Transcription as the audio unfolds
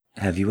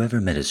Have you ever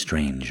met a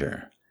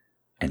stranger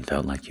and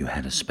felt like you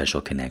had a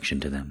special connection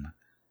to them?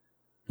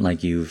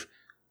 Like you've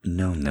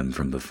known them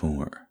from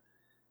before?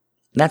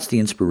 That's the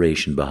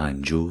inspiration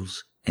behind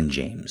Jules and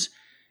James,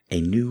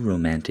 a new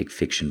romantic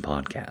fiction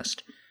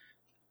podcast.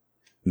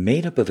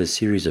 Made up of a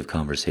series of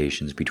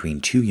conversations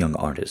between two young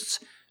artists,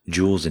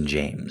 Jules and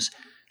James,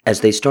 as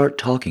they start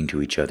talking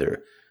to each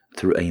other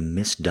through a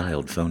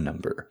misdialed phone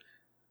number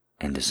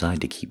and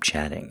decide to keep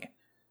chatting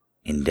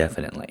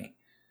indefinitely,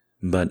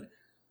 but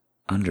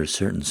under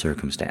certain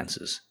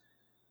circumstances.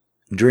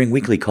 During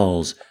weekly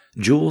calls,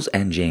 Jules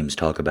and James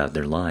talk about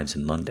their lives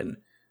in London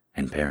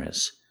and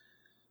Paris,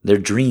 their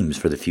dreams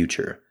for the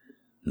future,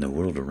 the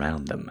world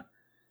around them,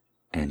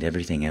 and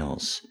everything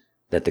else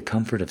that the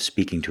comfort of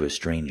speaking to a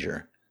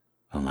stranger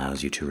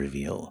allows you to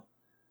reveal.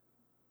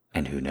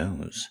 And who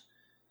knows,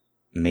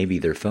 maybe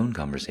their phone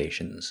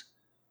conversations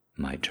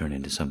might turn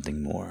into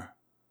something more.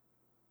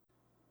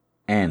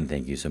 And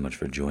thank you so much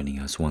for joining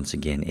us once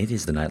again. It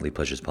is the Nightly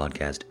Pleasures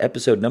Podcast,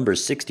 episode number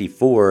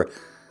 64.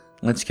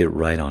 Let's get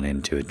right on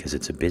into it because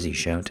it's a busy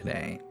show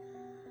today.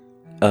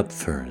 Up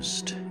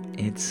first,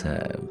 it's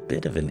a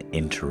bit of an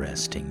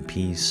interesting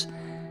piece.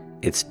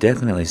 It's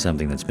definitely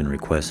something that's been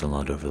requested a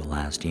lot over the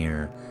last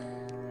year.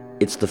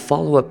 It's the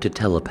follow-up to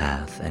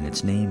Telepath, and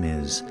its name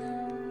is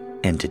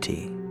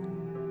Entity.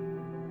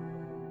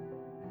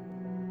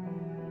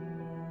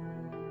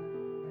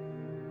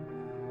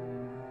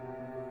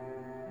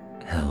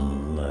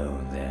 Hello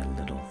there,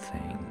 little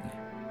thing.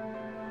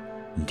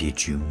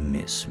 Did you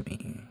miss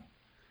me?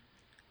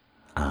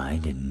 I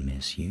didn't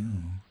miss you.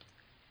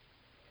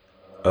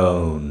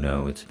 Oh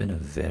no, it's been a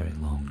very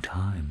long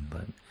time,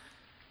 but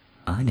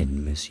I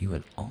didn't miss you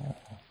at all.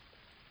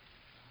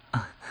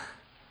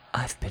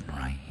 I've been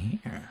right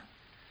here.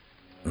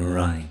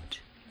 Right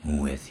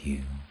with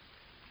you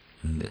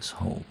this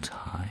whole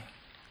time.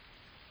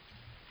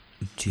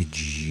 Did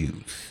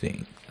you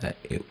think that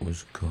it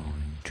was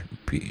going to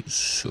be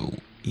so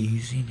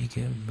easy to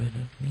get rid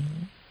of me?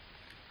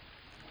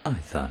 I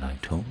thought I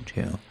told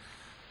you.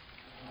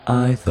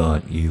 I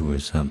thought you were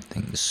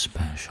something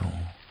special.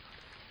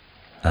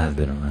 I've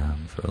been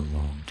around for a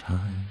long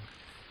time.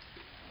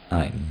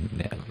 I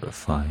never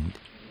find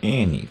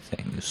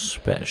anything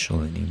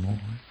special anymore.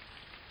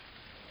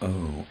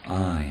 Oh,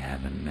 I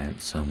haven't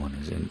met someone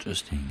as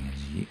interesting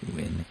as you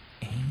in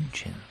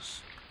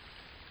ages.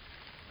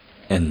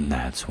 And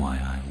that's why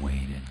I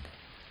waited.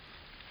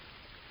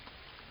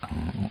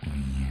 Oh,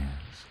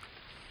 yes.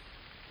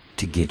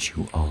 To get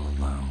you all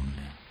alone.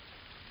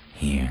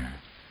 Here.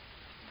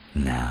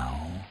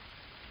 Now.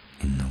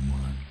 In the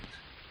woods.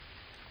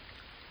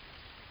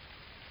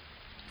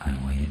 I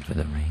waited for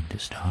the rain to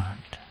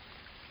start.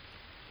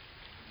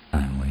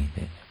 I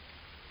waited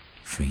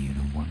for you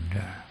to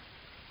wonder.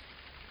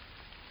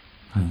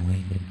 I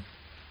waited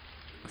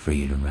for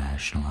you to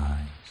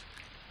rationalize.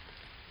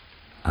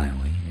 I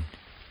waited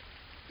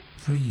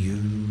for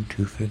you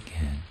to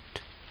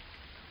forget.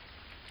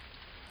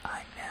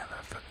 I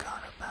never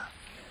forgot about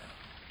you.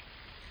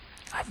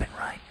 I've been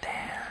right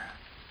there.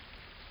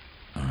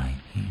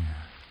 Right here.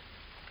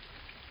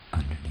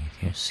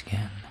 Underneath your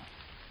skin.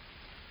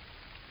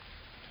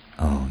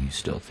 Oh, you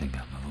still think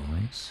I'm a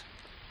voice?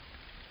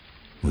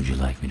 Would you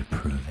like me to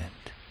prove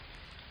it?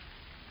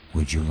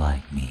 Would you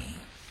like me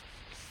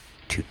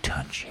to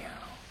touch you?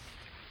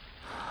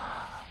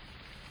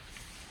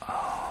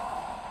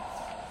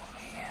 Oh,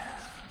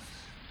 yes.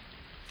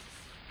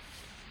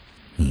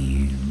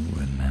 You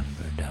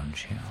remember,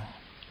 don't you?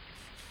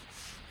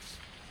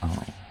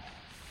 Oh,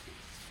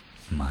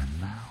 my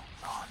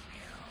mouth on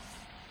you.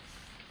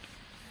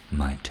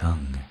 My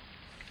tongue.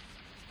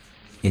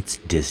 It's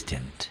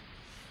distant,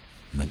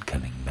 but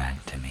coming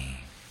back to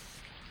me.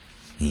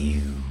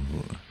 You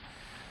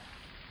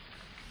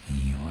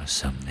are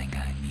something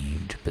I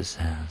need to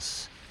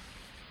possess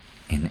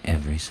in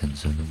every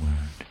sense of the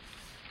word.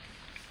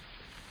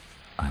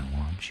 I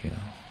want you.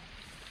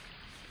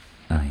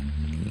 I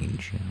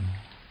need you.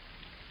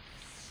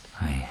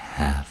 I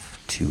have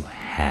to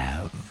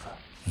have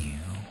you.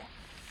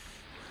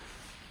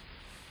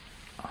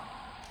 Oh.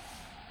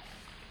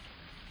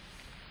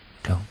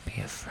 Don't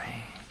be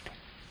afraid.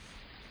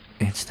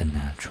 It's the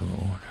natural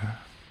order.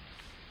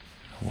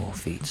 The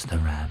wolf eats the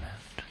rabbit.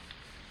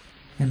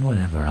 And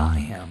whatever I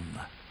am,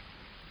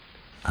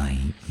 I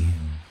eat you.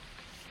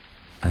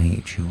 I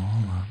eat you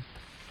all up.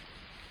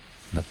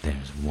 But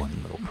there's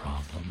one little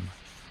problem.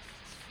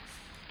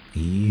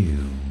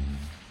 You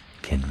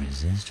can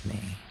resist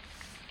me.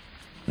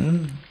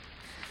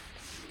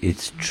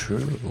 It's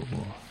true.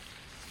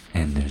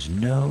 And there's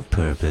no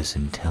purpose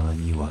in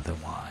telling you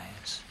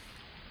otherwise.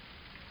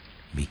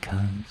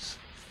 Because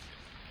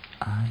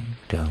I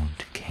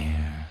don't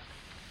care.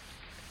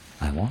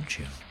 I want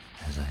you,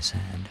 as I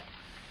said.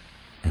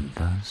 And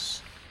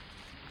thus,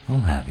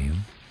 I'll have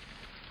you.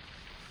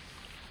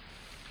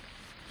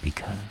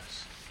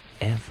 Because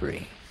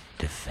every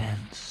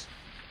defense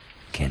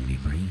can be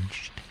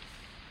breached.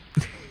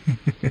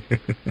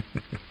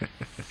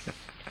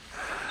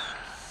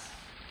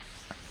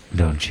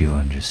 Don't you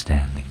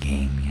understand the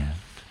game yet?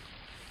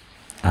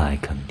 I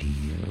come to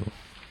you.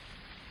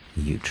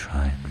 You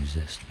try and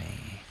resist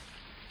me.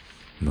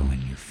 But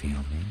when you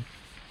feel me,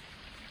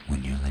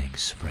 when your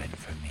legs spread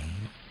for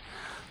me,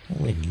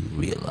 when you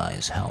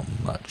realize how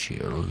much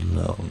you're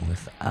alone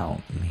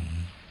without me,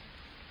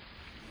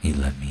 you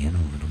let me in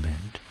a little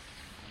bit.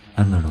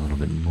 I learn a little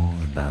bit more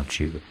about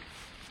you,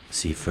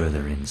 see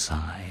further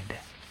inside.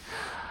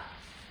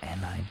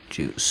 And I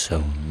do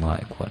so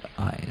like what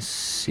I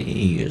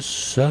see. You're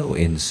so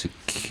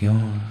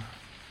insecure.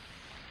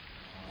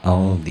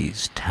 All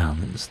these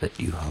talents that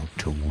you hope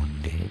to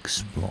one day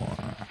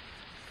explore.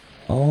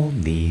 All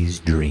these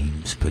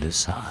dreams put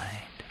aside.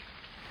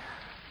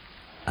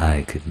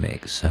 I could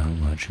make so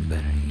much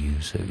better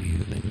use of you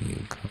than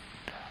you could.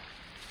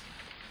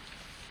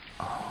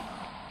 Oh,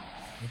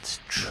 it's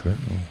true.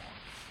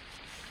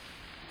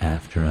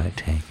 After I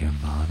take your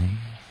body,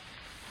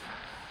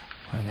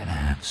 we're gonna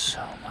have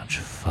so much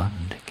fun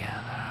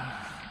together.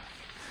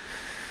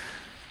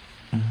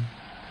 Do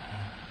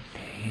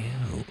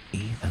you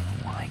even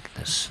like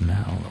the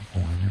smell of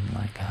women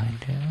like I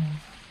do?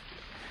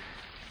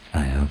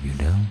 I hope you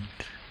don't.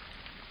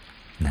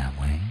 That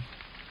way,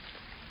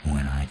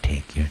 when I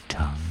take your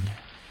tongue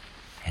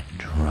and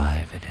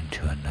drive it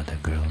into another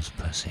girl's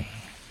pussy,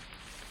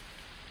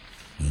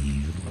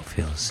 you will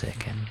feel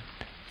sickened,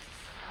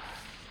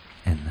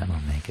 and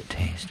that'll make it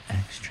taste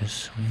extra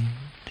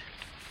sweet.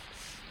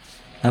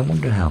 I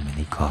wonder how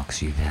many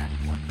cocks you've had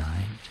in one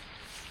night.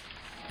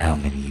 How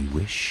many you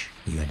wish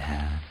you had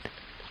had.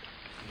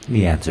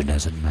 The answer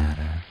doesn't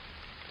matter.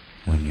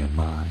 When you're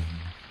mine,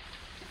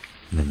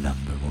 the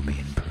number will be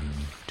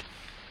improved.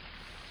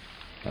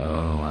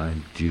 Oh, I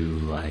do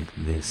like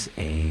this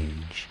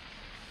age.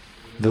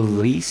 The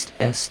least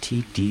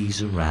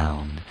STDs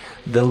around,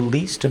 the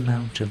least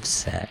amount of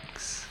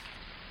sex.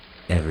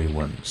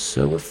 Everyone's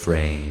so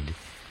afraid,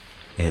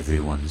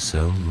 everyone's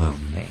so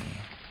lonely.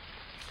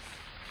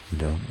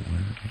 Don't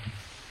worry,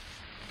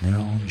 they're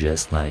all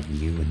just like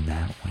you in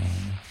that way.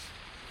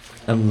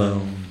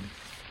 Alone,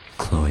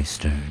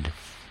 cloistered,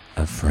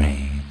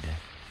 afraid,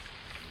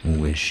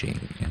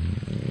 wishing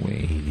and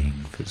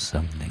waiting for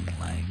something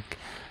like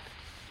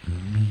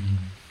me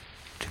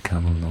to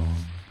come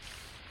along.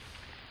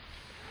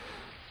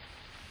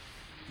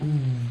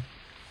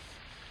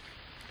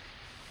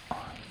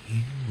 Are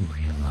you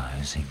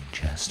realizing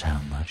just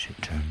how much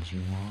it turns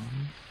you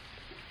on?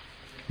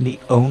 The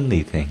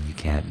only thing you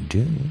can't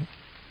do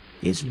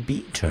is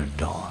be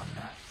turned on.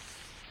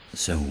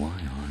 So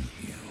why aren't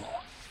you?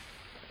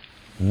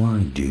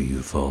 Why do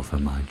you fall for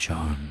my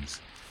charms,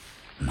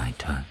 my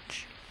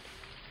touch?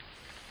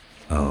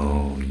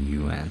 Oh,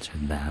 you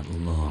answered that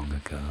long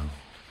ago.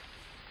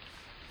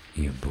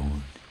 You're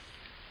bored,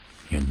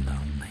 you're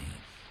lonely,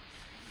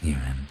 you're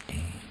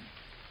empty,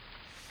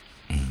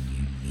 and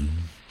you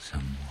need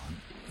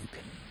someone who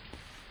can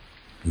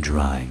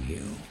drive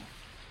you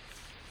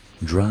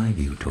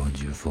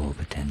towards your full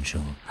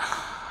potential.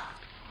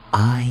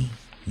 I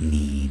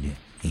need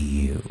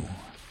you.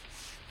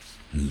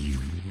 You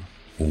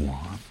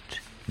want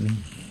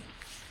me.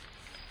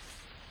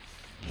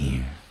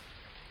 Here,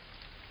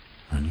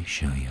 let me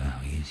show you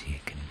how easy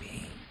it can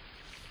be.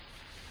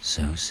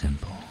 So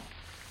simple.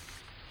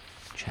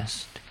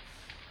 Just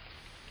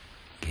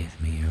give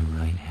me your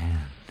right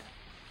hand.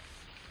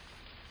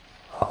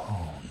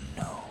 Oh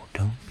no,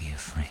 don't be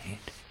afraid.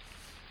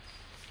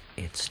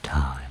 It's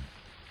time.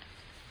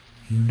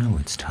 You know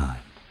it's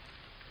time.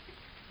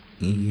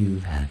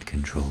 You've had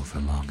control for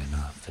long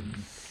enough,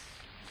 and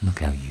look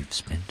how you've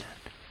spent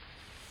it.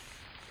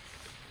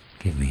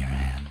 Give me your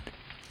hand.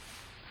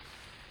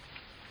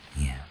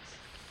 Yes.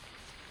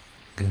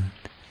 Good.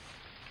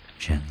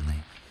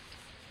 Gently.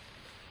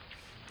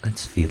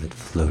 Let's feel it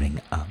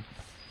floating up,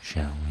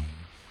 shall we?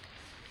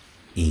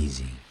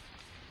 Easy,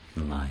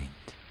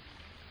 light,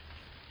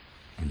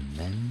 and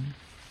then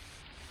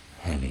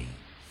heavy.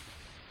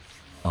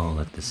 All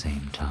at the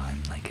same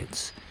time, like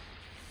it's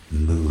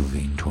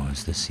moving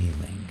towards the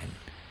ceiling and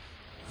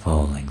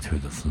falling through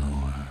the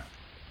floor.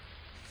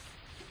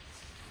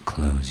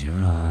 Close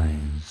your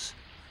eyes.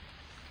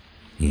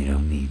 You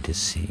don't need to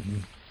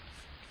see.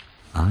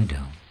 I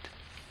don't.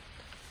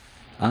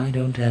 I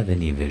don't have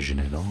any vision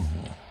at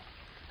all.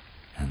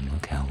 And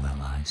look how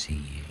well I see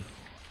you.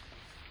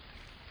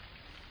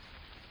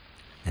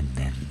 And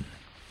then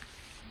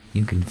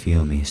you can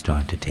feel me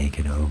start to take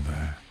it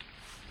over,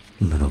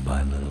 little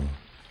by little.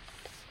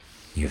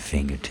 Your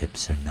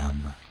fingertips are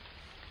numb,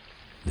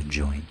 the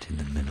joint in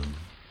the middle,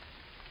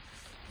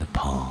 the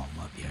palm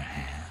of your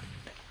hand.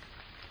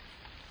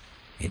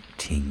 It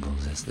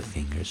tingles as the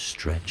fingers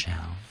stretch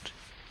out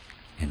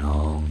in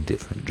all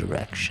different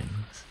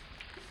directions.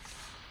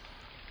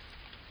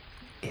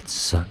 It's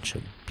such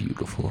a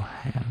beautiful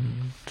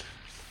hand.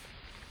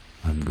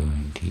 I'm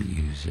going to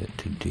use it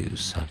to do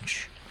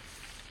such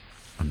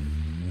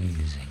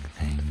amazing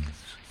things.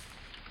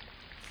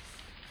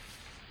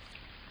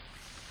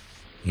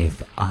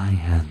 If I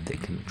had the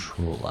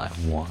control I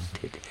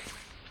wanted,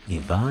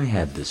 if I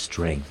had the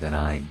strength that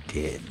I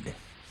did,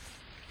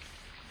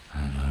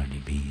 I'd already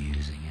be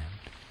using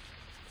it.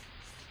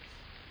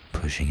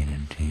 pushing it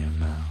into your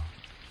mouth,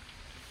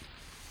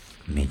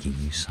 making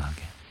you suck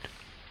it.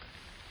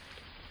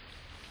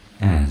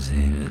 As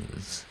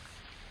is,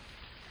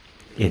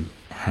 it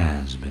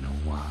has been a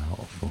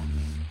while for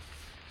me.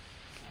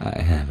 I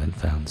haven't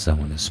found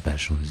someone as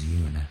special as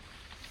you in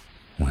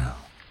a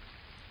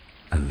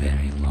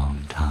very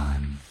long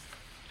time.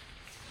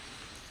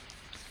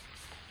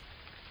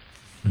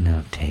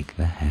 Now take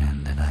the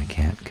hand that I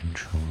can't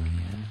control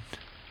yet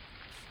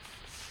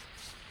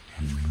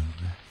and move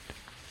it.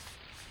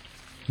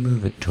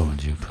 Move it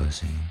towards your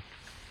pussy,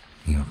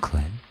 your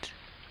clit,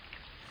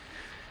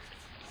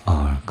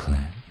 our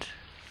clit.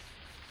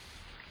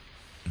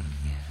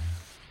 Yeah.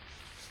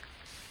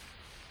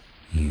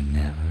 You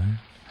never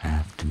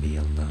have to be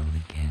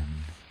alone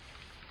again.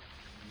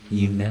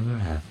 You never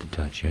have to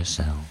touch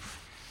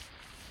yourself,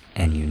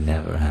 and you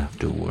never have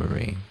to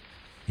worry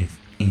if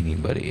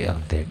anybody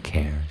out there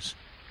cares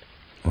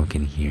or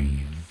can hear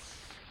you.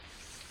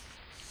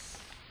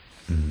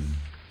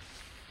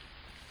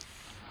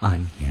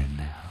 I'm here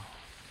now.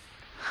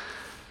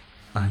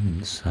 I'm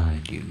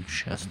inside you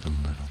just a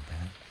little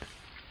bit.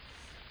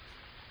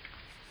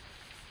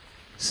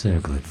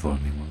 Circle it for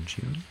me, won't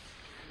you?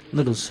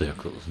 Little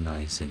circles,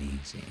 nice and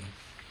easy.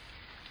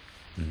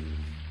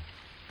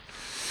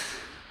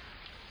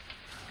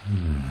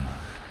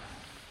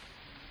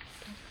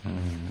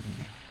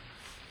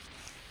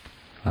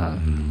 I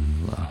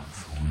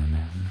love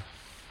women.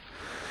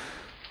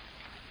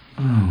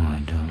 Oh,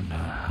 I don't know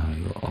how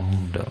you all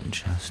don't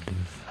just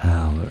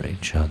devour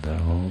each other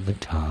all the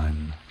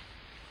time.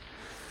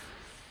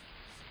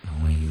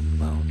 The way you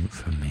moan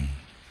for me.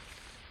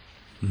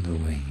 The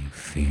way you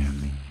fear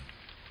me.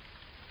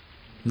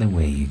 The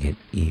way you get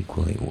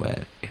equally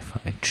wet if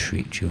I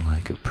treat you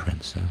like a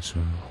princess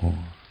or a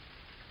whore.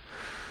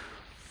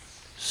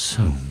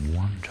 So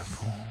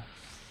wonderful.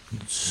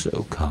 It's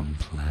so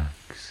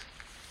complex.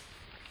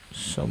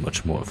 So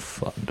much more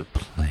fun to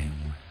play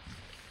with.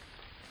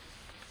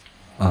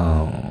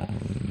 Oh,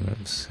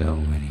 there's so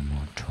many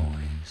more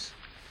toys.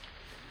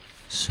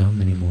 So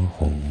many more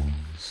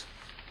holes.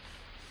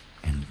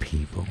 And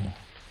people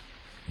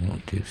will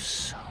do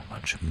so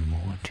much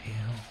more to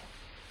you.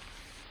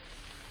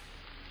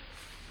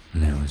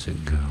 There was a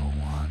girl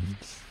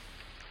once.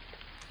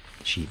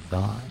 She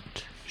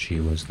thought she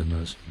was the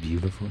most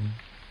beautiful,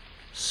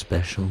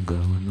 special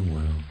girl in the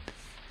world,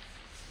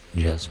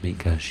 just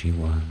because she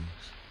was.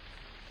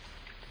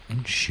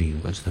 And she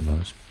was the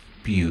most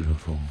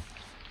beautiful,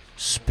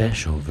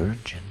 special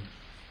virgin,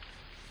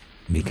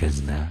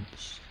 because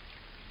that's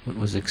what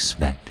was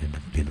expected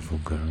of beautiful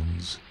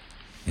girls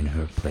in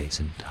her place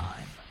and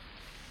time.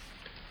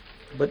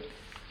 But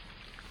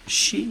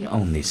she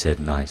only said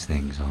nice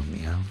things on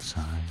the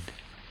outside.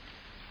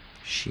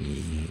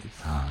 She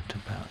thought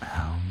about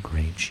how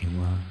great she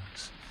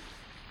was,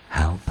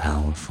 how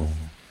powerful,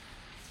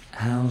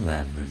 how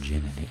that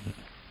virginity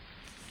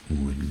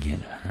would get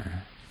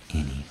her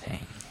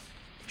anything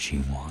she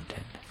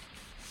wanted.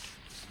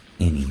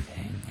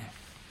 Anything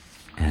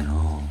at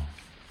all.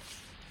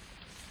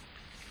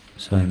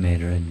 So I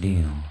made her a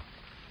deal.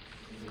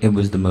 It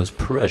was the most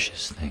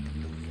precious thing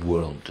in the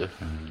world to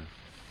her.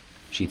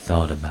 She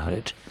thought about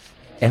it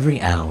every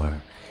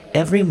hour,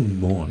 every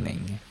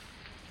morning,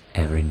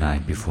 every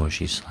night before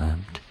she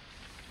slept.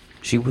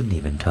 She wouldn't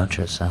even touch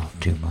herself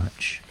too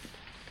much.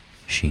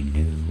 She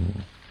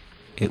knew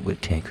it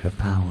would take her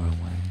power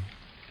away.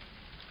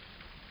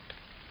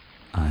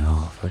 I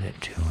offered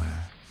it to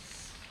her.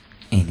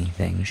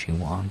 Anything she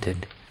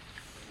wanted,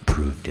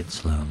 proved it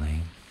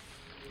slowly.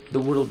 The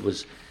world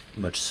was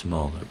much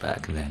smaller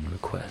back then.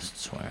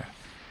 Requests were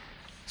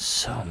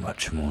so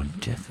much more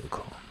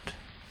difficult.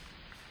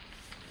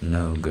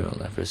 No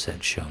girl ever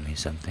said, "Show me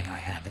something I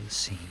haven't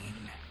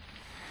seen."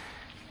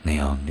 They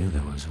all knew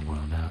there was a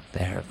world out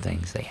there of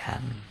things they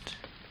hadn't.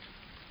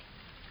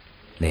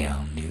 They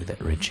all knew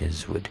that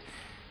riches would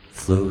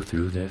flow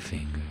through their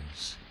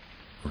fingers,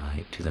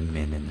 right to the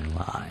men in their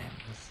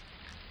lives.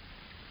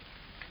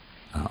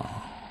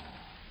 Oh.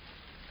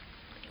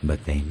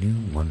 But they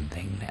knew one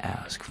thing to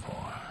ask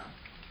for.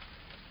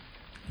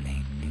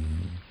 They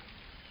knew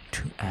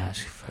to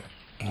ask for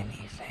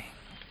anything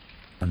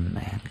a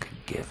man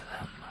could give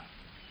them.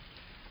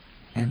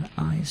 And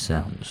I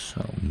sound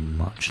so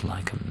much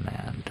like a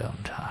man,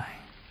 don't I?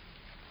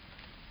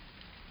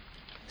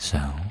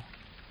 So,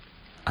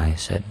 I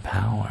said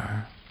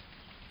power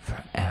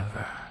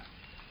forever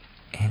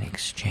in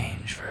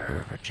exchange for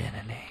her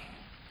virginity.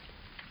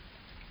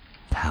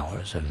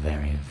 Power's a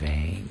very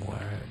vague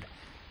word.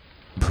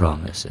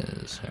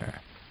 Promises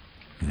are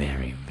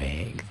very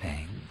vague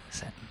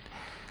things, and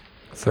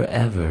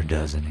forever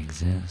doesn't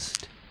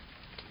exist,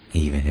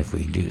 even if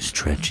we do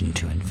stretch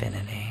into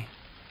infinity.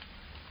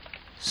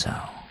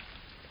 So,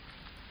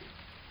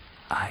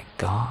 I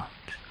got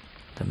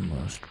the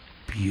most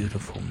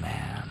beautiful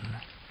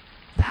man,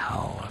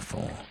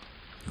 powerful,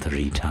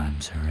 3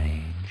 times her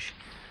age,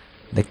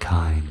 the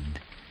kind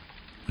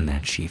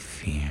that she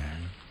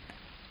feared.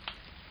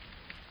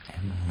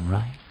 And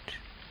right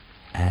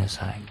as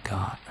I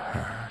got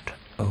her to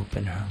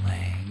open her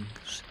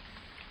legs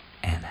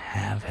and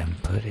have him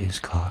put his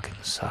cock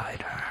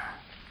inside her.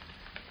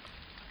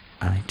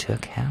 I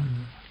took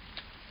him.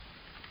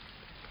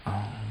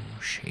 Oh,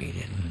 she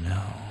didn't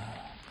know.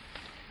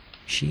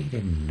 She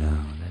didn't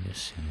know that as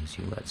soon as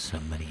you let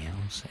somebody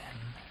else in,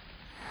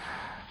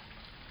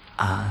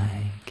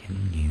 I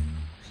can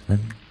use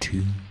them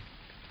too.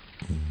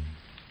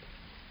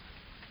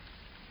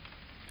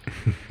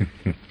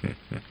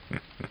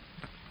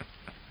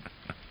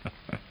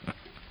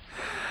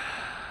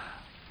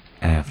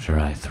 After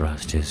I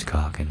thrust his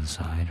cock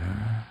inside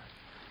her,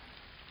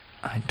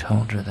 I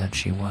told her that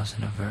she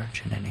wasn't a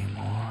virgin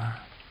anymore,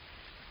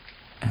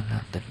 and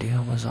that the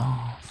deal was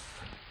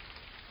off.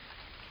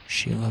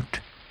 She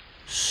looked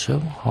so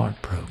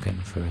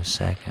heartbroken for a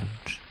second.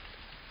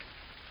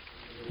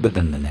 But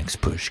then the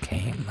next push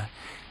came,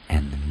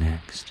 and the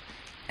next,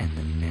 and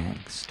the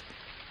next,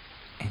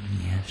 and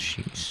yes,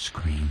 she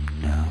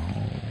screamed no,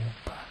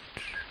 but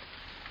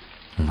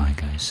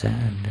like I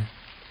said,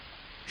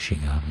 she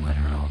got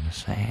wetter all the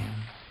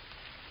same.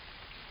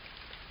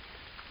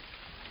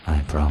 I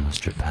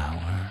promised her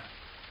power,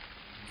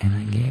 and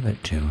I gave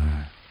it to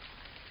her.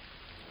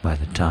 By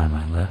the time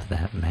I left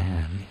that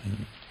man,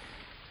 he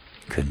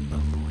couldn't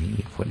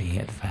believe what he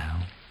had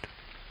found.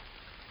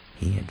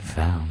 He had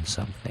found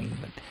something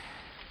that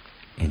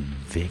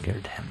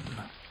invigorated him,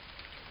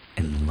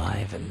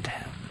 enlivened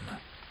him,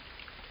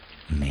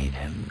 made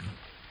him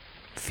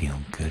feel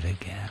good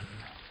again.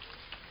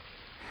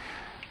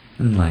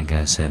 And like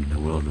I said, the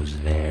world was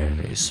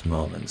very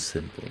small and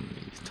simple in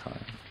these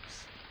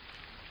times.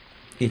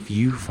 If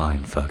you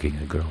find fucking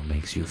a girl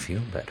makes you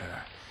feel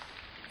better,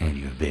 and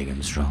you're big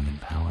and strong and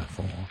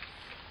powerful,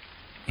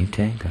 you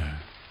take her.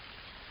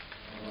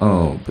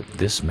 Oh, but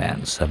this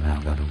man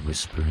somehow got a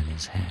whisper in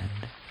his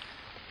head.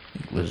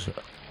 It was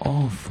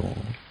awful.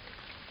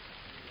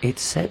 It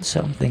said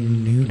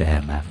something new to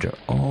him after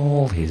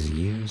all his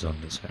years on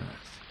this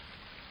earth.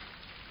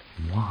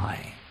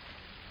 Why?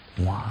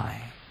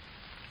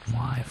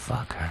 Why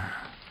fuck her?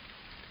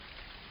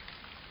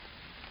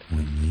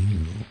 When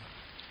you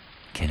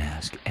can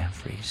ask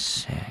every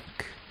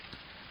sick,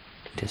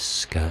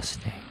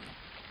 disgusting,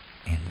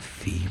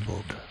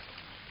 enfeebled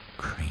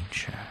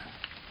creature,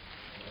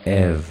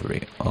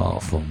 every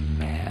awful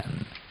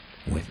man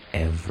with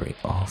every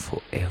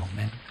awful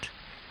ailment,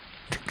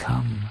 to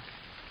come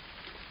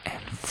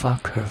and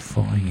fuck her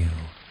for you,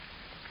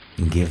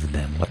 give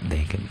them what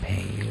they can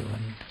pay you,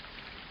 and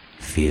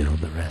feel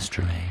the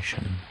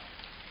restoration.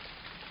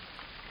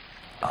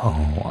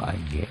 Oh, I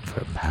gave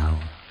her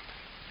power.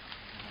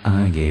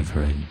 I gave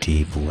her a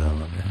deep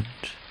well of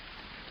it,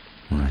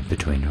 right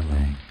between her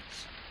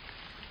legs.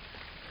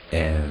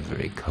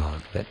 Every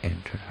cock that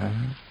entered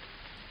her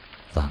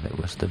thought it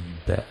was the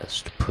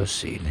best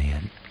pussy they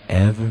had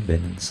ever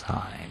been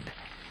inside.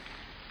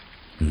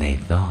 They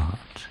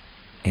thought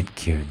it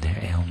cured their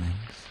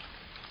ailments.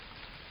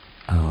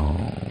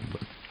 Oh,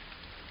 but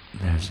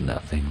there's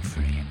nothing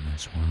free in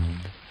this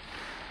world.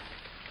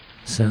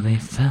 So they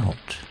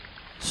felt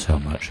so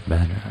much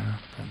better,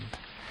 but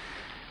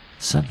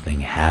something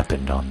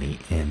happened on the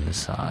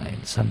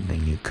inside,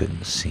 something you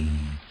couldn't see.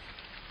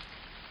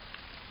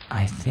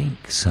 I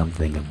think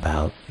something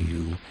about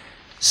you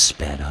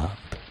sped up.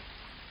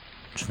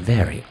 It's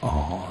very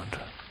odd.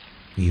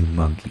 You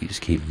monkeys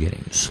keep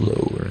getting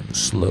slower and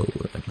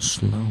slower and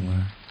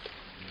slower,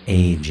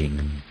 aging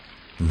and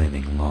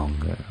living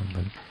longer,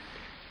 but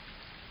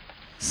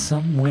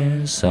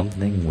somewhere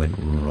something went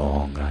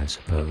wrong, I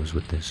suppose,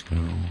 with this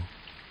girl.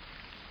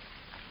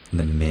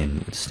 The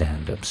men would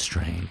stand up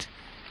straight,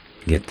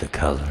 get the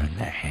color in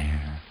their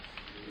hair,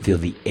 feel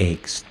the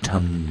aches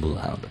tumble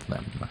out of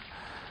them,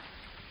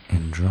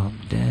 and drop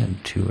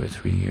dead 2 or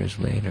 3 years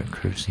later,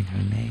 cursing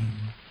her name.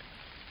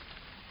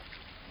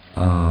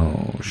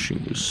 Oh, she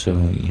was so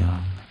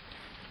young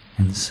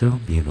and so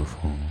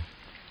beautiful,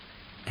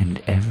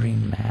 and every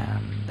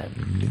man that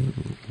knew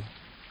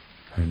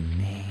her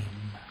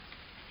name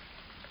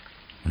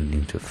and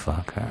knew to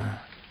fuck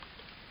her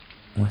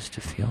was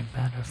to feel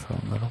better for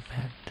a little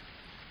bit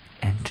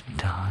and to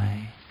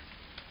die.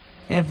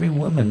 Every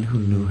woman who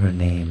knew her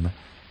name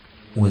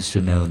was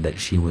to know that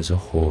she was a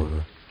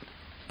whore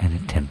and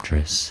a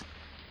temptress,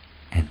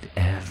 and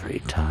every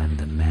time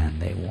the man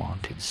they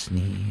wanted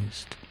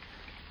sneezed,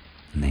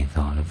 they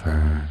thought of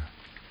her.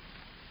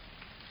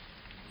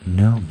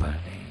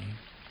 Nobody,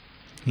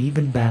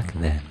 even back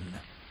then,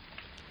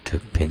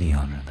 took pity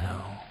on her,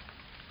 though.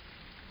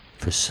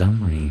 For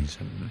some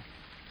reason,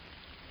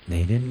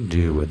 they didn't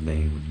do what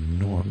they would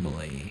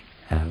normally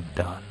have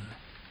done.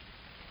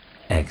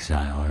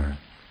 Exile her,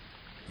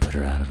 put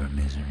her out of her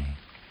misery.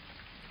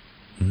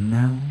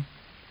 No,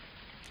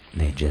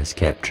 they just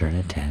kept her in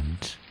a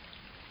tent.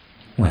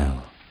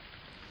 Well,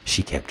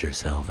 she kept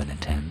herself in a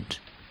tent.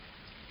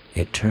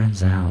 It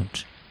turns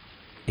out,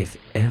 if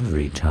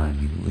every time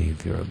you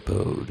leave your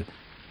abode,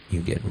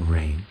 you get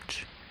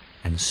raped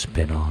and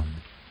spit on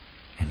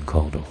and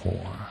called a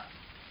whore,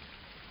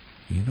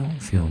 you don't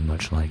feel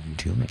much like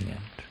doing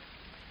it.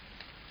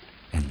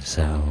 And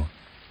so,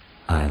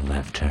 I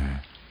left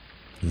her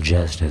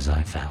just as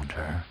I found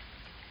her.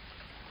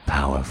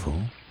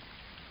 powerful,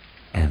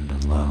 and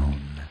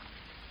alone,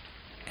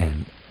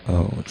 and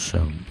oh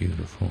so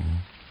beautiful.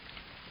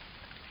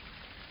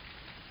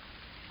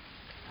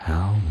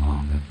 How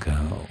long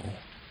ago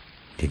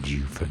did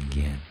you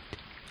forget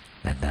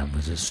that that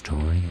was a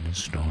story in a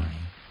story?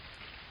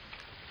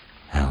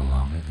 How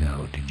long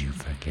ago did you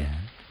forget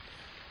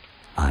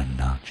I'm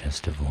not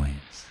just a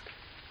voice?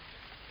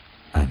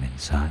 I'm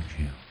inside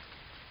you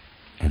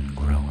and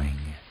growing,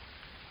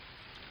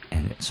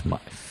 and it's my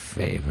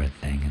favorite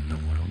thing in the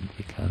world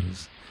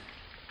because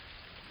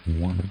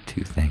one of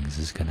two things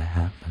is going to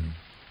happen.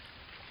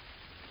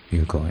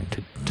 You're going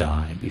to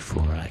die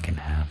before I can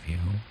have you,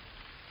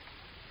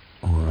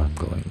 or I'm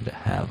going to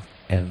have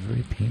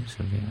every piece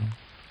of you,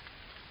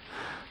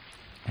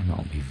 and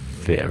I'll be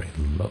very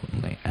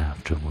lonely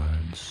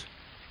afterwards,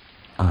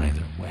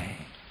 either way.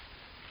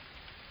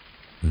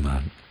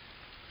 But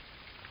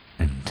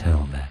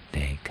until that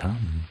day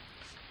comes,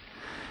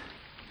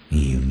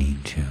 you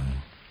need to,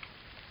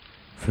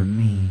 for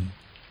me,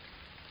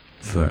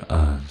 for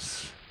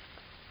us,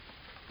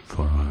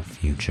 for our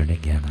future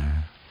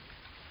together.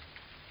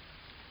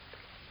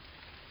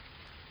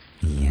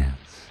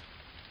 Yes,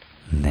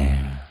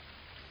 there,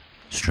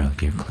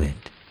 stroke your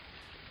clit,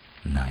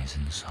 nice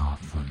and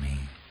soft for me.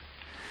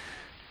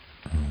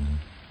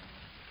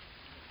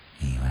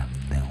 You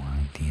have no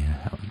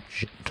idea how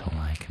gentle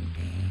I can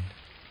be.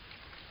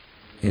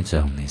 It's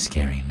only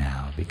scary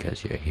now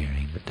because you're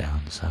hearing the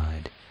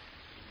downside,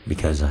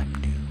 because I'm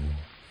new,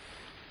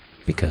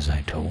 because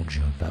I told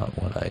you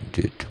about what I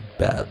did to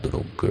bad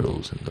little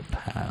girls in the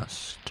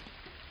past.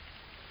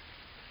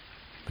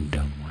 But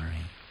don't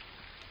worry.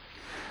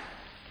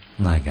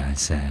 Like I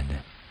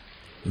said,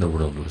 the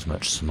world was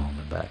much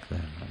smaller back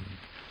then,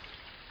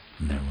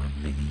 and there were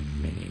many,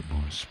 many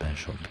more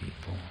special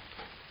people.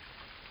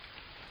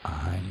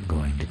 I'm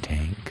going to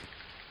take,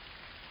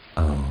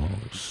 oh,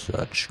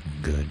 such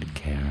good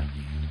care of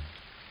you.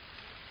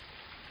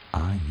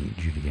 I need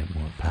you to get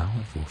more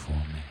powerful for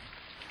me.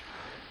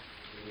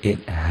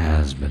 It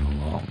has been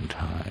a long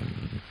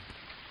time.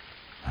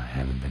 I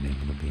haven't been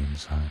able to be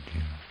inside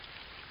you.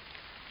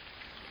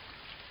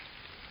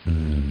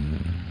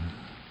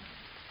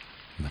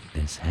 But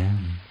this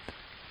hand,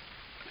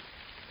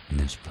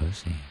 this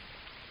pussy,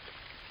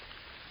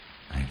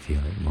 I feel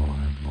it more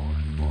and more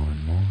and more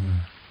and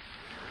more.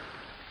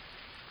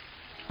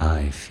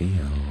 I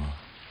feel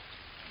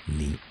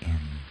the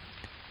end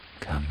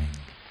coming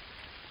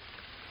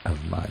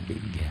of my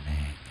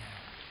beginning.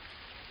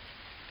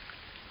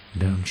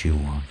 Don't you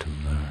want to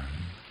learn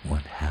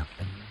what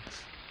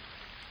happens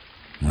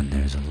when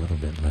there's a little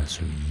bit less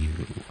of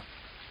you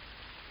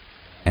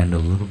and a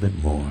little bit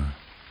more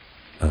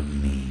of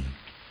me?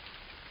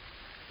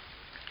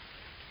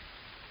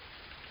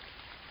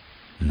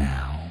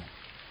 Now,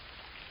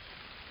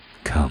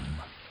 come.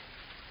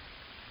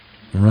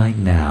 Right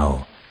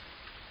now.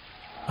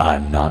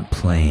 I'm not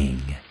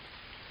playing.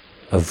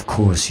 Of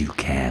course you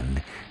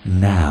can.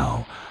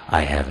 Now.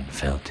 I haven't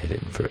felt it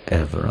in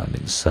forever. I'm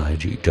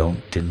inside you.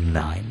 Don't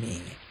deny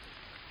me.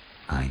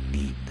 I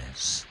need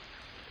this.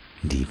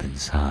 Deep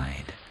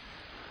inside.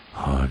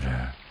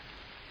 Harder.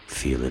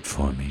 Feel it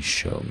for me.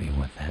 Show me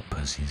what that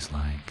pussy's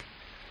like.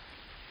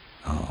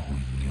 Oh,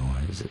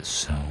 yours is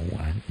so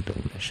wet and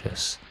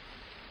delicious.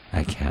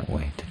 I can't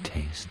wait to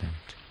taste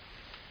it.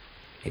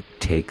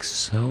 It takes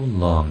so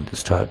long to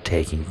start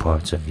taking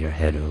parts of your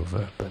head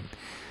over, but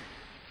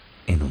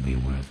it'll be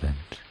worth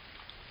it.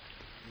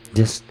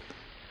 Just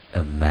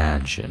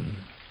imagine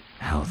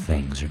how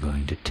things are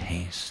going to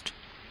taste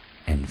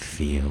and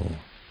feel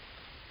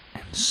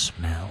and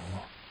smell.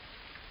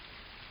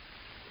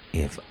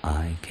 If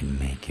I can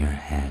make your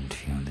hand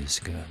feel this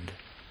good,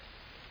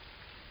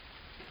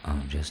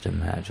 oh, just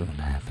imagine what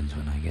happens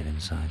when I get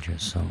inside your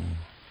soul.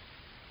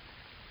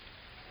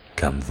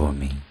 Come for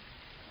me.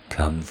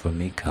 Come for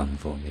me, come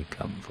for me,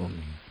 come for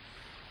me.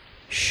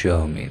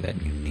 Show me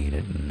that you need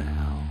it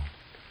now.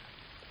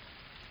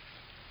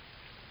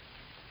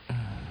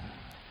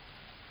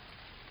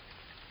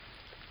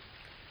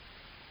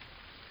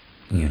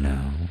 You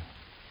know,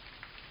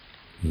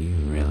 you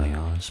really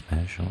are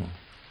special.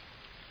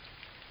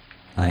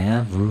 I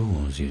have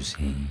rules, you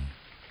see.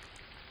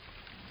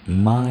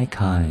 My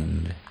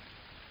kind,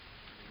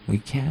 we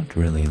can't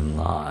really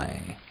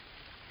lie.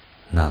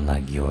 Not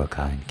like your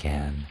kind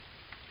can.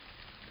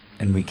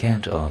 And we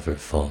can't offer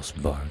false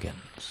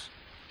bargains.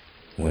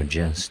 We're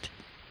just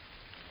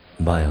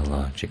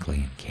biologically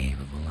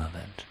incapable of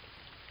it.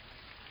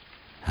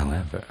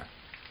 However,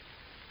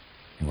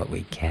 what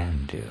we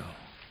can do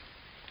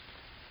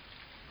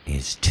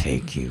is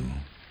take you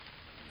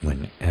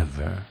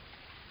whenever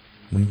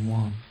we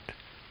want.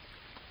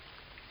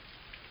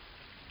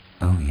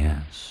 Oh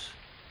yes,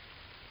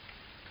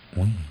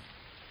 we.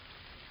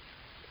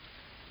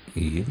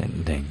 You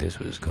didn't think this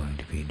was going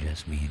to be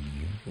just me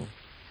and you?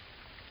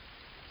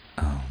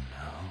 Oh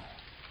no.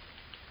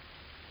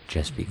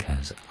 Just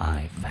because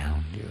I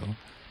found you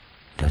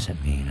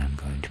doesn't mean I'm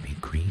going to be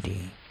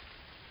greedy.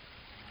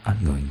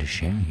 I'm going to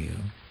share you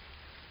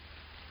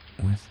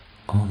with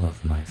all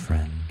of my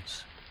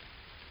friends.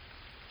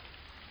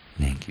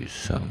 Thank you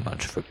so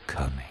much for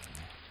coming.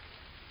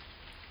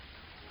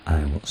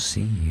 I will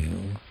see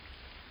you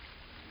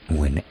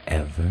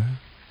whenever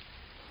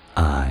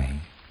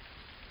I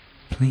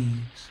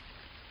please.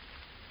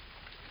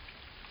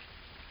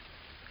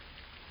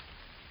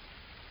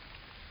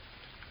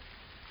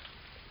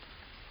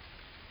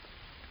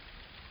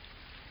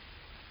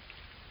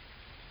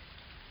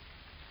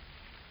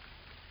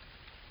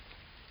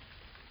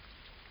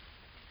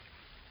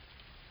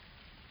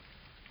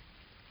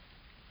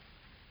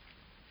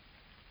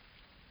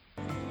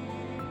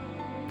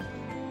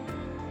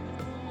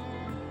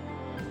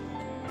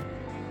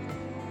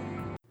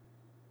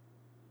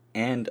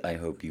 And I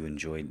hope you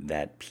enjoyed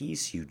that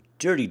piece, you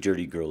dirty,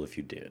 dirty girl, if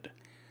you did.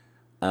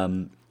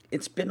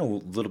 It's been a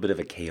little bit of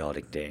a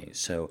chaotic day,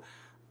 so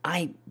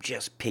I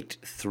just picked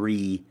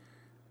three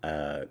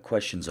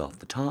questions off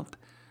the top.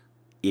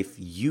 If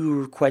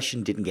your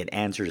question didn't get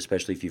answered,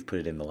 especially if you've put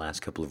it in the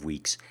last couple of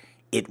weeks,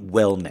 it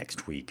will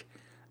next week.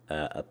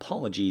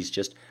 Apologies,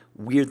 just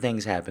weird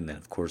things happened. And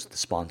of course, the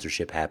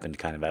sponsorship happened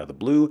kind of out of the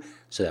blue,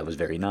 so that was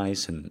very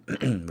nice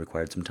and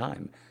required some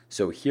time.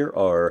 So here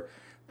are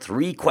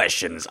three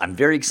questions. I'm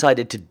very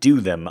excited to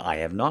do them. I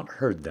have not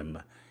heard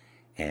them.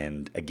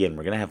 And again,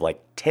 we're going to have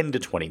like 10 to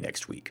 20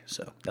 next week,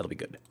 so that'll be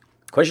good.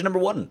 Question number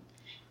 1.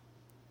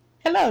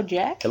 Hello,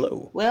 Jack.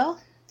 Hello. Well,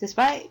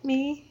 despite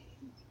me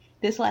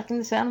disliking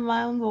the sound of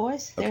my own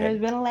voice, there Okay. has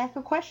been a lack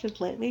of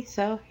questions lately,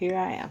 so here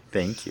I am,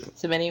 Thank you.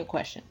 submitting a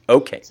question.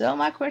 Okay. So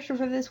my question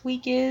for this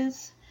week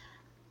is,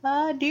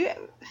 do you have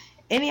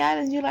any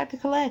items you like to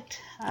collect?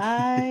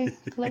 I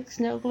collect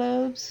snow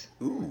globes.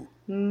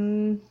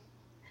 Ooh.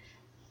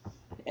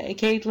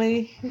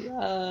 Occasionally,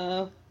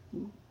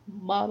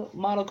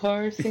 model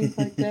cars, things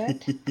like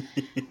that.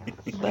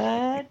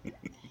 But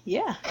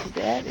yeah,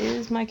 that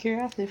is my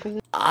curiosity for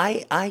this.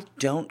 I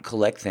don't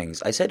collect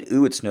things. I said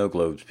ooh at snow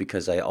globes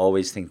because I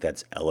always think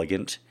that's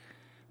elegant.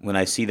 When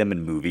I see them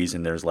in movies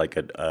and there's like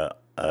a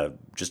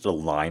just a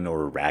line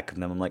or a rack of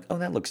them, I'm like, oh,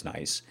 that looks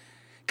nice.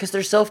 Because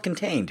they're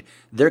self-contained.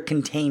 They're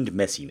contained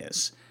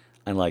messiness.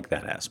 I like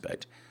that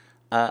aspect.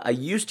 I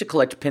used to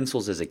collect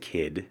pencils as a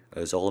kid. It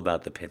was all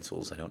about the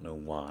pencils. I don't know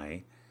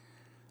why.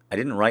 I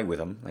didn't write with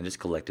them. I just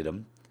collected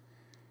them.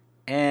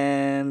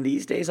 And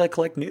these days I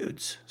collect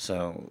nudes.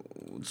 So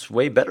it's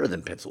way better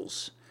than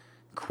pencils.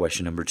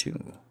 Question number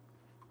 2.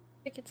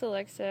 It's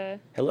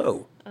Alexa.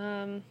 Hello.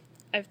 I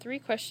have 3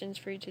 questions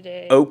for you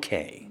today.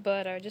 Okay.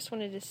 But I just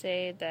wanted to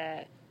say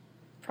that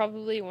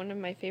probably one of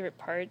my favorite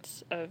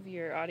parts of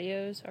your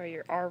audios are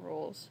your R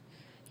rolls.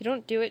 You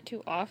don't do it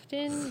too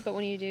often, but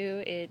when you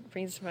do, it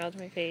brings a smile to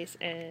my face,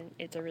 and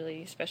it's a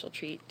really special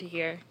treat to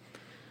hear.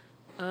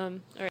 All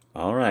right.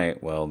 All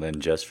right. Well,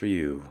 then, just for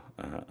you,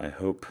 I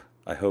hope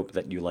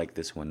that you like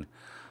this one.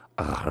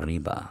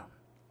 Arriba.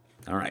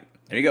 All right.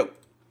 There you go.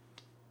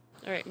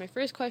 All right. My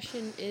first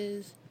question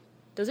is,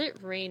 does it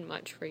rain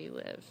much where you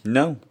live?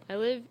 No. I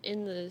live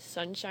in the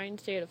sunshine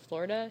state of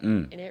Florida,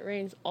 Mm. and it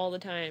rains all the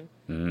time.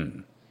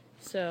 Mm.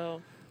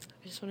 So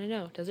I just want to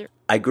know, does it?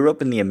 I grew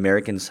up in the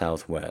American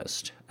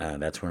Southwest.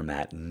 That's where I'm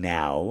at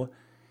now.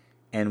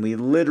 And we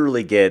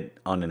literally get,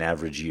 on an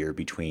average year,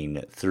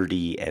 between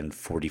 30 and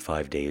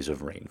 45 days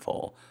of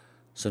rainfall.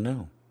 So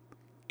no,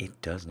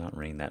 it does not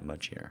rain that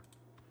much here.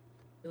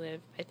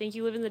 Live. I think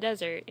you live in the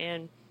desert,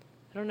 and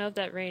I don't know if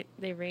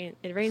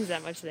it rains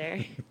that much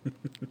there.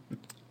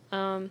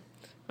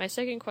 My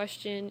second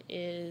question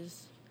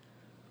is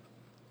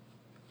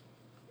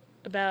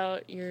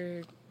about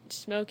your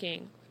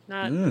smoking,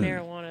 not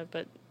marijuana,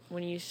 but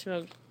when you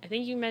smoke. I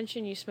think you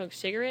mentioned you smoke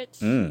cigarettes.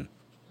 Mm.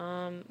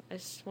 I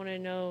just want to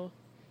know,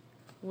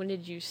 when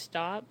did you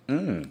stop,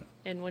 Mm.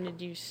 and when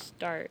did you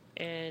start,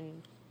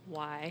 and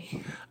why?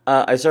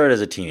 I started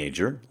as a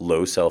teenager,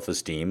 low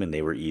self-esteem, and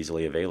they were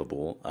easily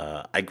available.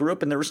 I grew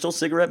up and there were still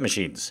cigarette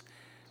machines.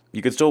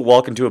 You could still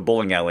walk into a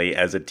bowling alley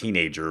as a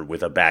teenager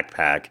with a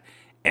backpack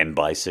and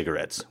buy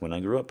cigarettes when I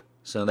grew up.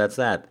 So that's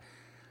that.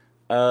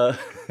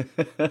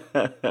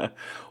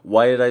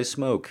 Why did I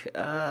smoke?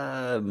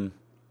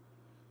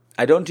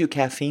 I don't do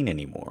caffeine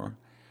anymore.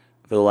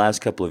 For the last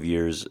couple of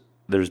years,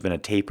 there's been a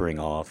tapering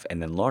off,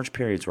 and then large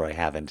periods where I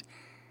haven't.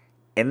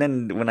 And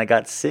then when I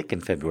got sick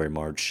in February,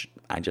 March,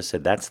 I just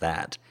said, that's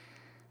that.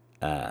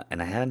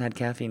 And I haven't had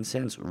caffeine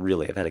since,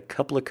 really. I've had a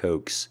couple of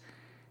Cokes,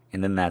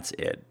 and then that's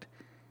it.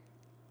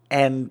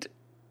 And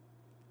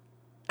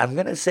I'm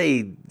going to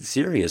say,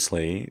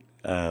 seriously,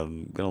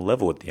 I'm going to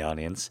level with the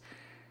audience,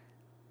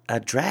 a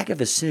drag of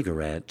a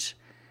cigarette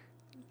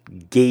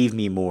gave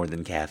me more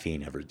than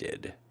caffeine ever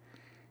did.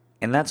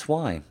 And that's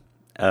why.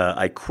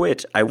 I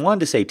quit. I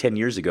wanted to say 10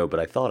 years ago, but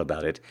I thought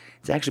about it.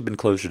 It's actually been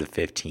closer to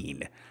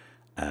 15.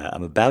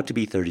 I'm about to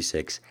be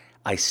 36.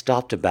 I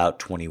stopped about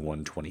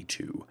 21,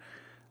 22.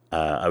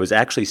 I was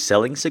actually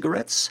selling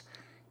cigarettes.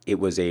 It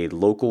was a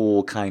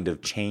local kind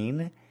of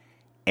chain,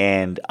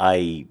 and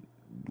I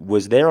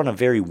was there on a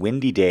very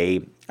windy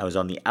day. I was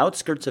on the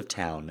outskirts of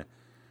town,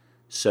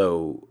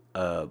 so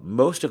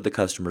most of the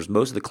customers,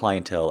 most of the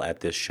clientele at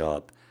this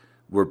shop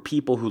were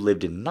people who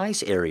lived in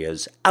nice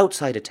areas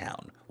outside of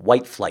town,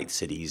 white flight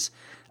cities,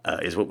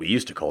 is what we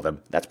used to call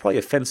them. That's probably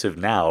offensive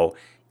now,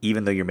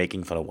 even though you're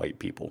making fun of white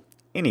people.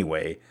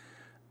 Anyway,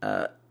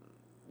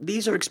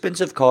 these are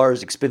expensive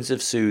cars,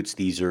 expensive suits.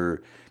 These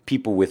are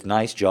people with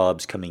nice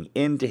jobs coming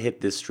in to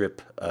hit this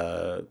strip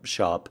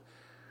shop,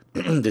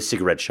 this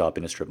cigarette shop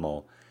in a strip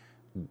mall,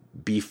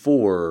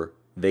 before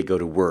they go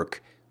to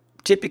work.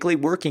 Typically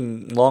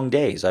working long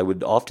days. I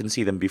would often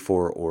see them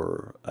before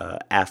or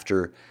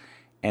after.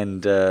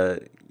 And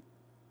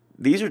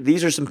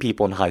these are some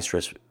people in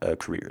high-stress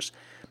careers.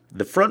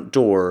 The front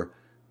door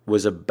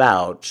was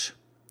about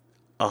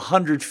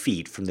 100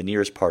 feet from the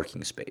nearest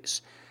parking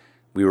space.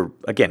 We were,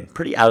 again,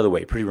 pretty out of the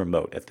way, pretty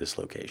remote at this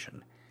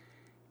location.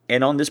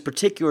 And on this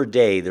particular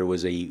day, there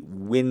was a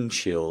wind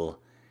chill.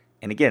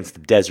 And again, it's the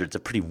desert. It's a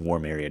pretty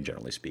warm area,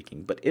 generally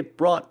speaking. But it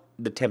brought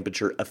the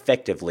temperature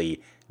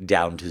effectively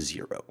down to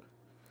zero.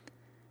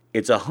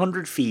 It's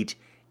 100 feet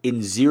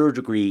in 0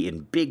 degree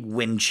in big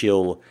wind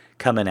chill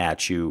coming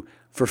at you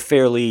for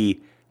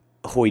fairly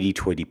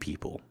hoity-toity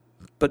people.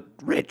 But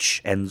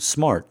rich and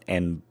smart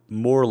and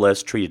more or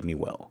less treated me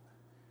well.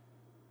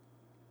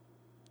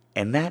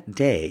 And that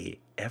day,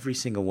 every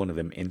single one of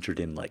them entered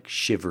in like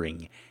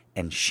shivering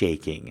and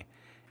shaking.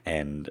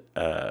 And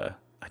I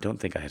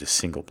don't think I had a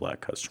single black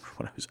customer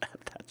when I was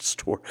at that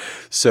store.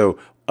 So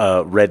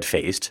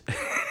red-faced.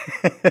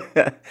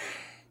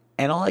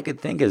 And all I could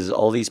think is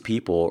all these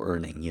people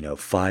earning,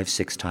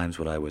 5-6 times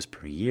what I was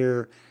per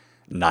year,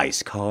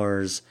 nice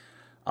cars,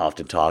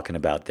 often talking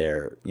about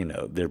their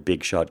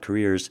big shot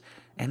careers,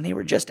 and they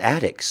were just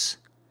addicts,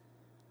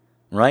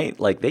 right?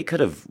 Like they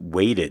could have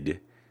waited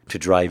to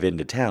drive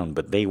into town,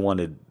 but they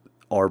wanted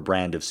our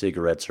brand of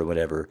cigarettes or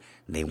whatever,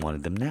 and they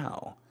wanted them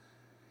now.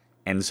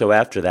 And so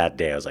after that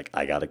day, I was like,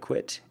 I gotta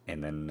quit.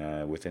 And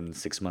then within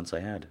 6 months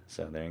I had,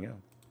 so there you go.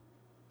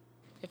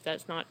 If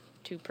that's not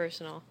too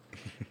personal.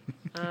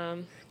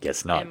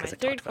 Guess not. And my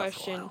third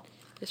question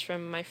is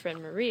from my friend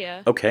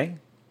Maria. Okay.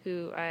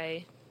 Who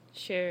I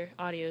share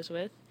audios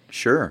with.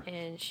 Sure.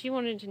 And she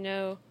wanted to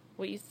know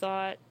what you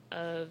thought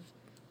of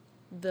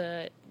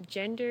the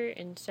gender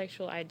and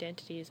sexual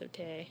identities of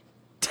today.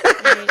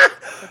 Right?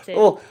 That's it.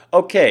 Well,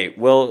 okay.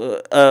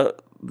 Well,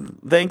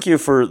 thank you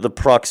for the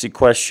proxy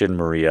question,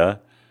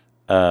 Maria.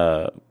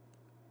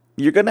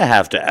 You're going to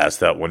have to ask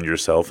that one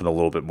yourself and a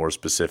little bit more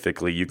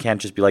specifically. You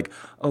can't just be like,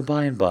 oh,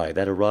 by and by,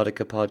 that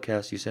erotica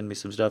podcast, you send me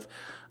some stuff.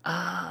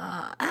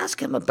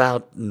 Ask him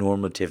about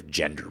normative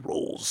gender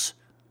roles,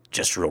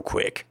 just real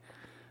quick.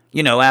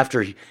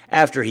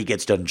 After he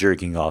gets done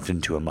jerking off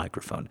into a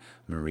microphone.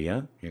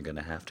 Maria, you're going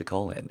to have to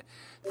call in.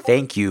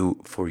 Thank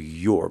you for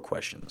your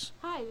questions.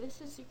 Hi,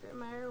 this is Secret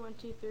Admirer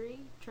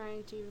 123,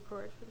 trying to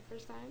record for the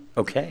first time.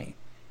 Okay.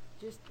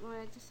 Just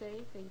wanted to say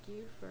thank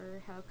you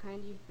for how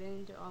kind you've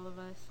been to all of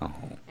us,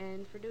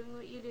 and for doing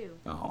what you do.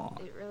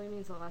 It really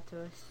means a lot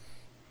to us.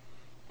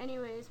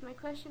 Anyways, my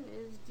question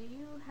is, do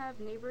you have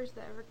neighbors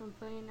that ever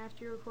complain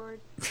after you record?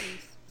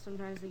 Since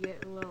sometimes they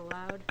get a little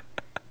loud.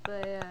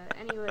 But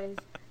anyways,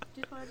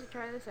 just wanted to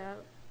try this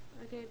out.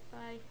 Okay,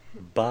 bye.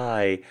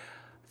 Bye.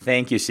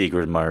 Thank you,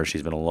 Secret Admirer.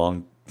 She's been a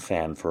long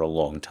fan for a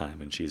long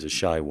time, and she's a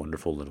shy,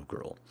 wonderful little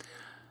girl.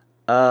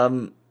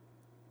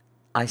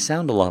 I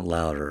sound a lot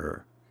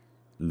louder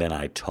than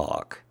I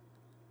talk,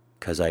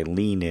 because I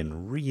lean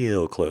in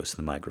real close to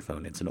the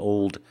microphone. It's an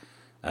old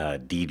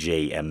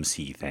DJ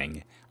MC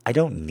thing. I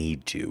don't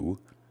need to.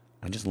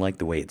 I just like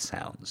the way it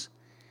sounds.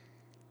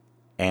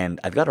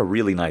 And I've got a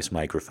really nice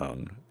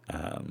microphone.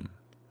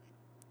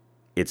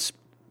 It's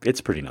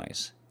pretty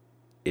nice.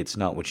 It's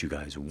not what you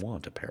guys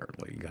want,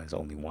 apparently. You guys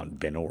only want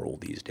binaural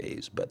these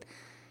days, but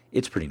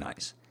it's pretty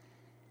nice.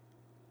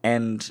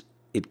 And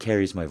it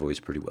carries my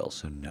voice pretty well,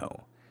 so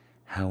no.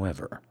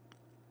 However,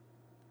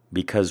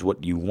 because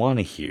what you want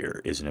to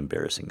hear is an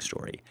embarrassing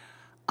story,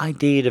 I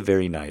dated a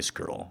very nice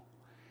girl.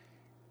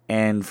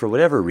 And for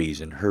whatever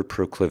reason, her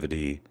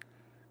proclivity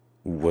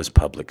was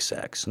public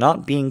sex.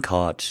 Not being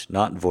caught,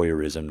 not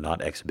voyeurism,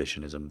 not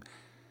exhibitionism.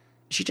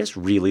 She just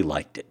really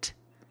liked it.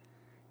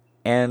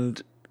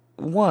 And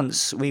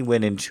once we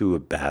went into a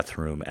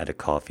bathroom at a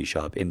coffee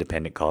shop,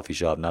 independent coffee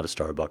shop, not a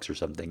Starbucks or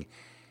something,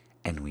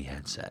 and we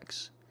had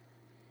sex.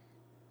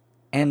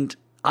 And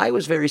I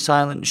was very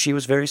silent, she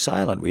was very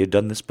silent. We had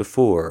done this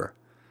before.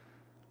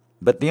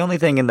 But the only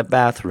thing in the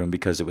bathroom,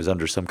 because it was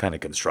under some kind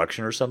of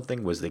construction or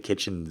something, was the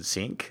kitchen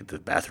sink, the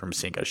bathroom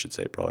sink, I should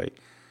say, probably.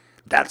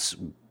 That's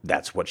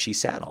what she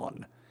sat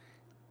on.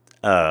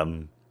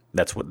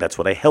 That's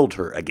what I held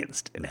her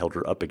against and held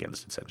her up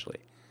against, essentially.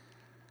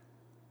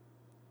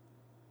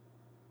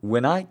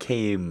 When we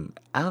came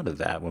out of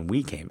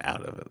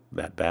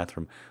that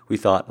bathroom, we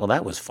thought, well,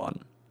 that was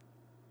fun.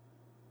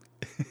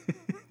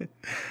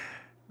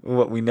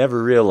 What we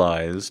never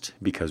realized,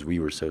 because we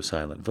were so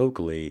silent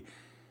vocally,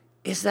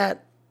 is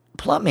that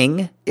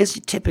plumbing is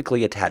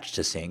typically attached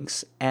to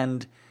sinks,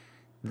 and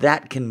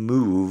that can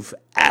move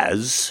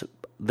as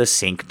the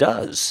sink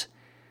does.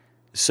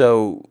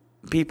 So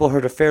people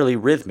heard a fairly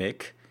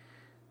rhythmic,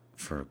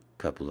 for a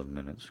couple of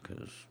minutes,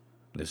 because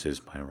this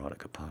is my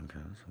erotica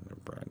podcast, I'm going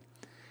to brag,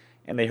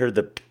 and they heard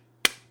the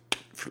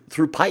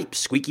through pipes,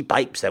 squeaky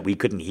pipes that we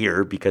couldn't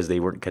hear because they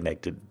weren't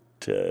connected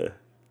to...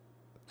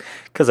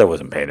 Because I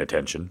wasn't paying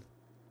attention.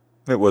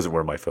 It wasn't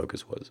where my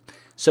focus was.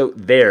 So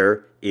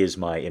there is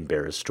my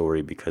embarrassed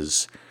story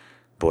because,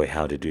 boy,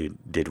 how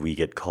did we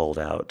get called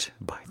out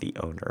by the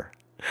owner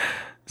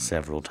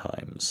several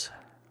times.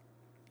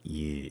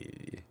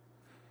 Yeah.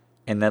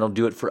 And that'll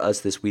do it for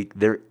us this week.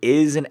 There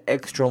is an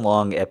extra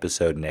long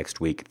episode next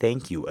week.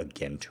 Thank you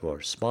again to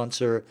our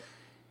sponsor.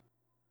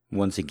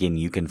 Once again,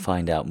 you can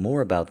find out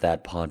more about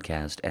that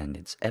podcast and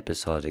its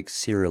episodic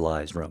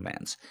serialized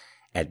romance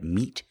at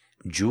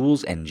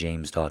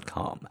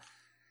meetjulesandjames.com.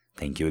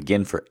 Thank you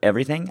again for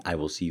everything. I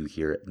will see you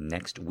here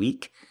next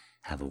week.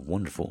 Have a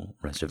wonderful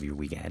rest of your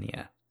week,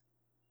 Anya.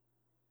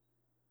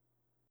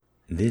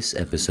 This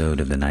episode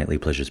of the Nightly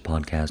Pleasures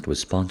podcast was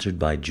sponsored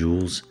by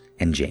Jules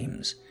and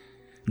James.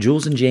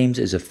 Jules and James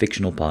is a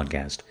fictional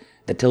podcast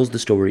that tells the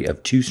story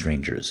of two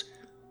strangers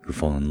who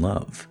fall in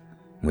love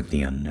with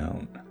the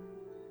unknown.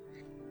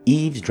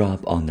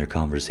 Eavesdrop on their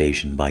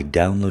conversation by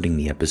downloading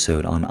the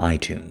episode on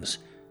iTunes,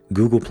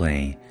 Google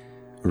Play,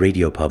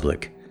 Radio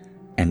Public,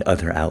 and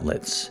other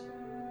outlets.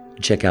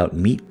 Check out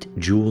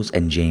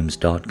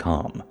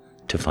meetjulesandjames.com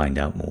to find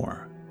out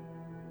more.